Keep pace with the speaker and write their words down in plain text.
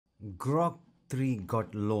Grok 3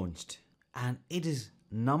 got launched and it is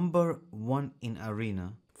 #1 in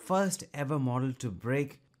Arena. First ever model to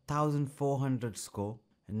break 1400 score.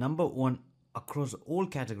 #1 across all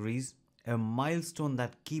categories. A milestone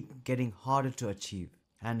that keep getting harder to achieve.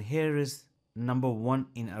 And here is #1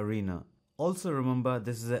 in Arena. Also remember,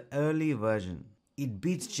 this is an early version. It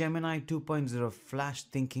beats Gemini 2.0 Flash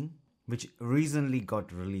Thinking, which recently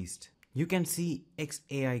got released. You can see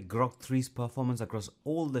XAI Grok 3's performance across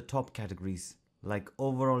all the top categories like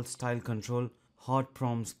overall style control, hard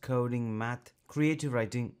prompts, coding, math, creative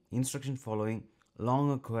writing, instruction following,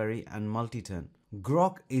 longer query and multi-turn.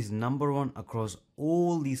 Grok is #1 across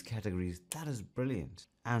all these categories. That is brilliant.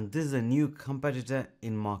 And this is a new competitor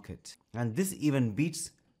in market. And this even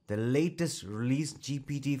beats the latest released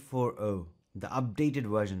GPT-4o, the updated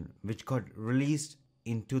version which got released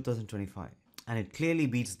in 2025. And it clearly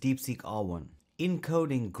beats DeepSeek R1. In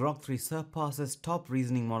coding, Grok 3 surpasses top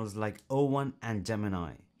reasoning models like O1 and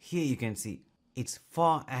Gemini. Here you can see it's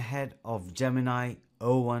far ahead of Gemini,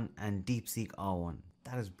 O1 and DeepSeek R1.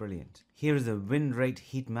 That is brilliant. Here is a win rate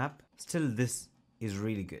heat map. Still, this is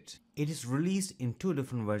really good. It is released in two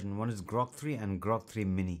different versions. One is Grok 3 and Grok 3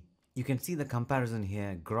 Mini. You can see the comparison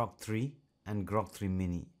here, Grok 3 and Grok 3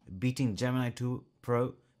 Mini, beating Gemini 2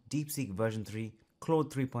 Pro, DeepSeek version 3,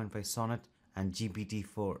 Claude 3.5 Sonnet and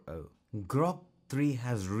GPT-4o. Grok 3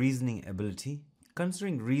 has reasoning ability.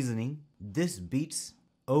 Considering reasoning, this beats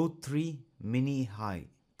O3 Mini High.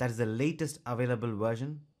 That is the latest available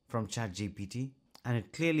version from ChatGPT. And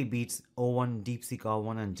it clearly beats O1, DeepSeek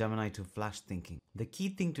R1 and Gemini 2 Flash Thinking. The key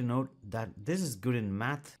thing to note that this is good in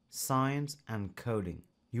math, science and coding.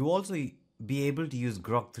 You also be able to use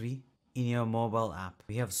Grok 3 in your mobile app.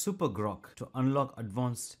 We have Super Grok to unlock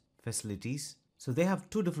advanced facilities. So they have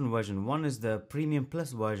two different versions. One is the Premium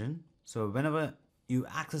Plus version. So whenever you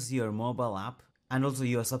access your mobile app and also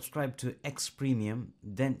you are subscribed to X Premium,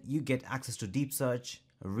 then you get access to deep search,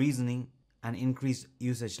 reasoning and increased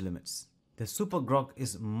usage limits. The Super Grok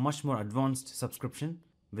is much more advanced subscription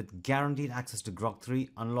with guaranteed access to Grok 3,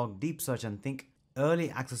 unlock deep search and think, early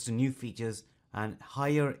access to new features and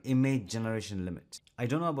higher image generation limit. I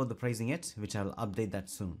don't know about the pricing yet, which I'll update that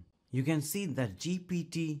soon. You can see that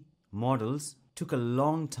GPT models took a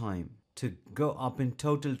long time to go up in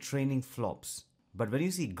total training flops. But when you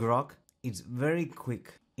see Grok, it's very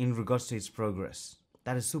quick in regards to its progress.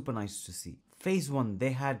 That is super nice to see. Phase 1,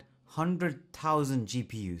 they had 100,000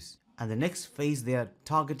 GPUs. And the next phase, they are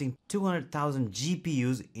targeting 200,000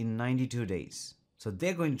 GPUs in 92 days. So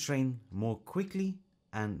they're going to train more quickly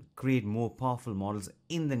and create more powerful models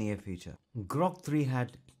in the near future. Grok 3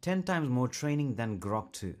 had 10 times more training than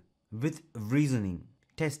Grok 2 with reasoning,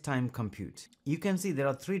 test time compute. You can see there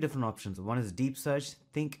are three different options. One is deep search,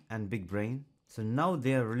 think and big brain. So now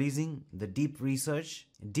they are releasing the deep research,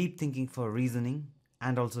 deep thinking for reasoning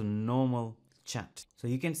and also normal chat. So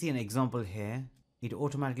you can see an example here. It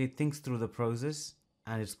automatically thinks through the process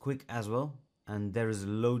and it's quick as well. And there is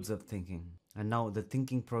loads of thinking. And now the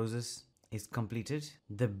thinking process is completed.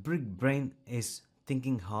 The big brain is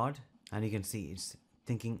thinking hard and you can see it's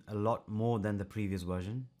thinking a lot more than the previous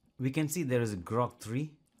version. We can see there is a Grok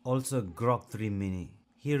 3, also Grok 3 Mini.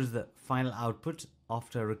 Here is the final output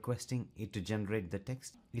after requesting it to generate the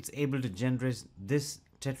text. It's able to generate this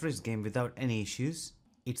Tetris game without any issues.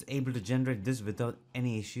 It's able to generate this without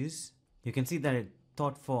any issues. You can see that it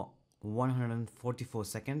thought for 144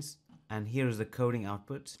 seconds and here is the coding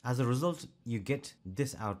output. As a result, you get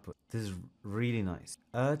this output. This is really nice.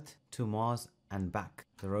 Earth to Mars and back,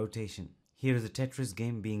 the rotation. Here is the Tetris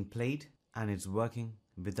game being played and it's working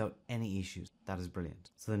without any issues. That is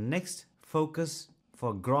brilliant. So the next focus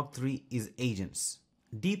for Grok 3 is agents.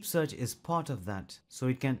 Deep search is part of that. So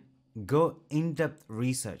it can go in-depth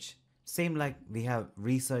research. Same like we have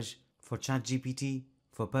research for ChatGPT,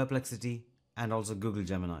 for Perplexity and also Google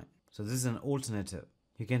Gemini. So this is an alternative.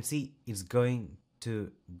 You can see it's going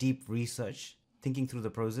to deep research, thinking through the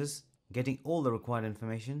process, getting all the required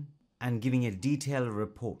information and giving a detailed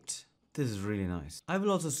report. This is really nice. I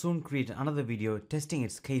will also soon create another video testing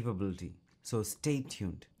its capability. So stay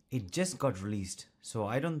tuned. It just got released. So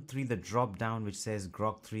I don't see the drop down which says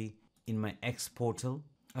Grok 3 in my X portal.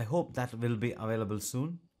 I hope that will be available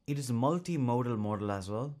soon. It is a multimodal model as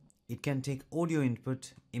well. It can take audio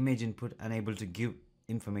input, image input and able to give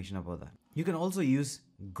information about that. You can also use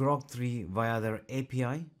Grok 3 via their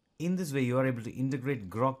API. In this way, you are able to integrate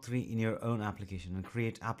Grok 3 in your own application and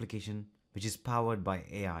create application which is powered by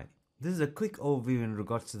AI. This is a quick overview in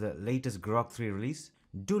regards to the latest Grok 3 release.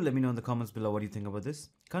 Do let me know in the comments below what you think about this.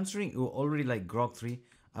 Considering you already like Grok 3,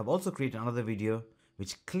 I've also created another video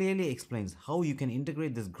which clearly explains how you can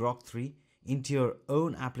integrate this Grok 3 into your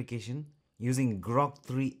own application using Grok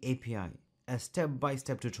 3 API, a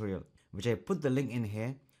step-by-step tutorial, which I put the link in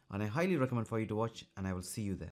here and I highly recommend for you to watch, and I will see you there.